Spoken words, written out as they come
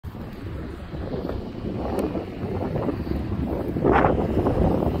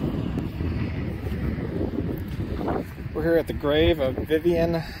here at the grave of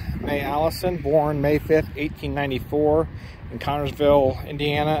Vivian May Allison, born May 5th, 1894 in Connorsville,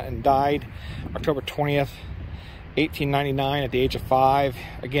 Indiana, and died October 20th, 1899 at the age of 5,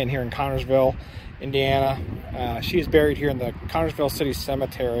 again here in Connorsville, Indiana. She is buried here in the Connersville City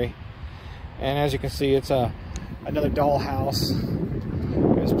Cemetery, and as you can see, it's another dollhouse.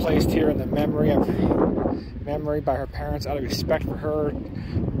 It was placed here in the memory by her parents out of respect for her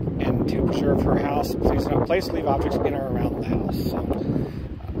and to preserve her house. Place to leave objects in or around the house. So,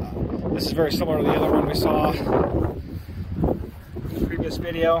 this is very similar to the other one we saw in the previous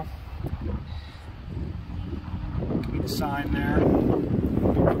video. Give me the sign there. Do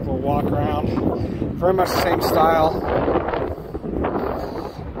a little walk around. Very much the same style.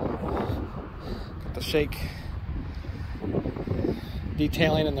 Got the shake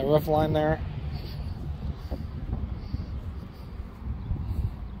detailing in the roof line there.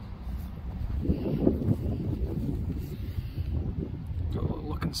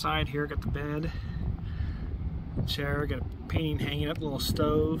 Look inside here, got the bed, chair, got a painting hanging up, a little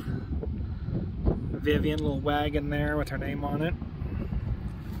stove, Vivian, little wagon there with her name on it.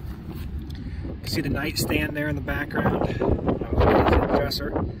 You can see the nightstand there in the background, the dresser.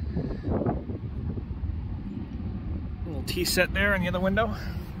 A little tea set there in the other window.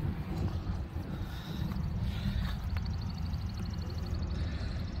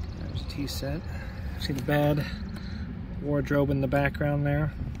 There's a tea set. See the bed. Wardrobe in the background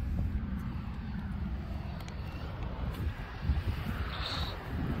there.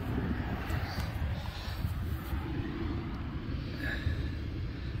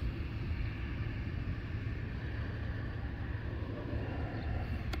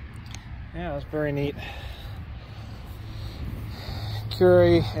 Yeah, it was very neat.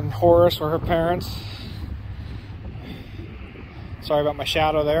 Carrie and Horace were her parents. Sorry about my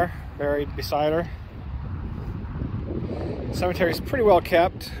shadow there, buried beside her. The cemetery is pretty well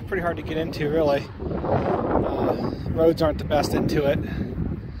kept, pretty hard to get into, really. Roads aren't the best into it.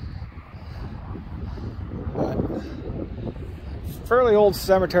 But fairly old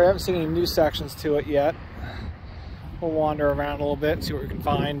cemetery. I haven't seen any new sections to it yet. We'll wander around a little bit and see what we can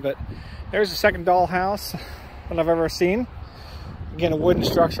find. But there's the second dollhouse that I've ever seen. Again, a wooden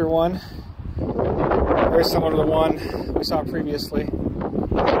structure one. Very similar to the one we saw previously.